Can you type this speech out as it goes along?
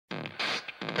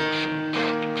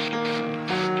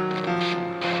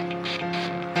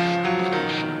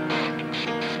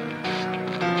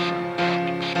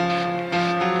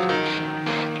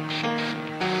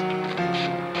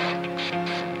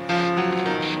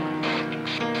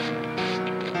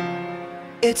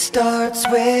It starts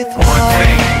with one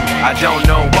thing, I don't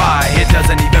know why. It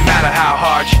doesn't even matter how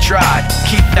hard you tried.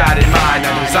 Keep that in mind.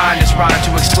 I designed this rhyme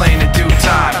to explain in due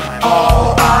time.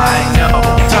 All I know,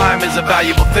 time is a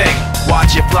valuable thing.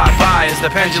 Watch it fly by as the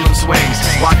pendulum swings.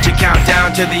 Watch it count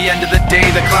down to the end of the day.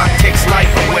 The clock takes life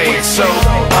away. It's so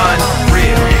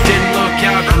unreal. Didn't look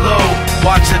out below.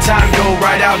 Watch the time go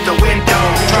right out the window.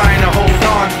 Trying to hold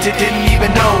on to didn't even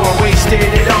know I wasted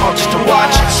it all just to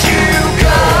watch you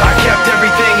go. I kept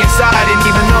everything inside, and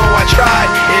even though I tried,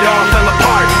 it all fell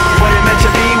apart. What it meant to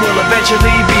be will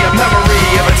eventually be a memory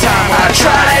of a time when I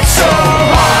tried so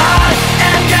hard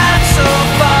and got so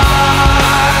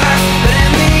far, but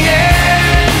in the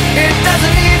end, it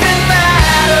doesn't even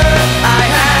matter. I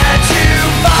had to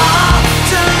fall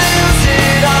to lose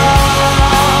it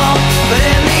all, but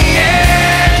in the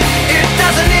end, it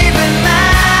doesn't even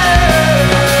matter.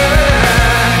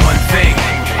 One thing,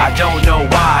 I don't know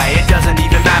why. It doesn't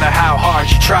even matter how hard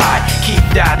you try. Keep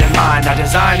that in mind. I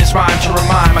designed this rhyme to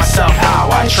remind myself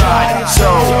how I tried so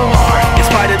hard. In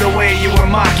spite of the way you were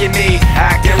mocking me,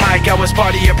 acting like I was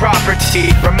part of your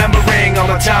property, remembering all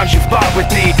the times you fought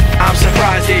with me, I'm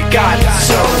surprised it got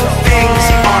so. Things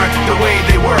aren't the way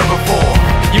they were before.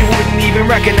 You wouldn't even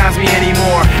recognize me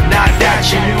anymore. Not that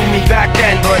you knew me back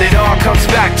then, but it all comes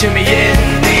back to me in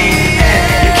the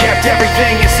end. You kept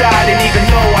everything inside, and even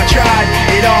though I tried,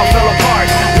 it all fell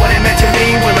apart. What it meant to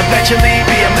me will eventually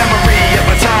be a memory of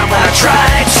a time when I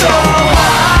tried so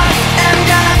hard and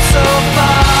got so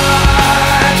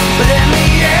far, but in the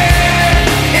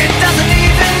end, it doesn't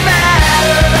even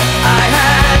matter. I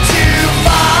had to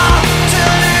fall to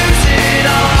lose it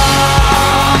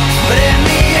all, but in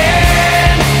the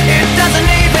end, it doesn't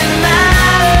even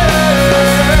matter.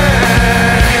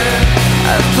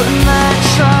 I've put my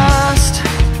trust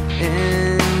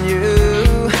in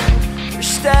you,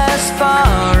 pushed as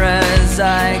far as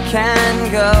I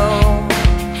can go.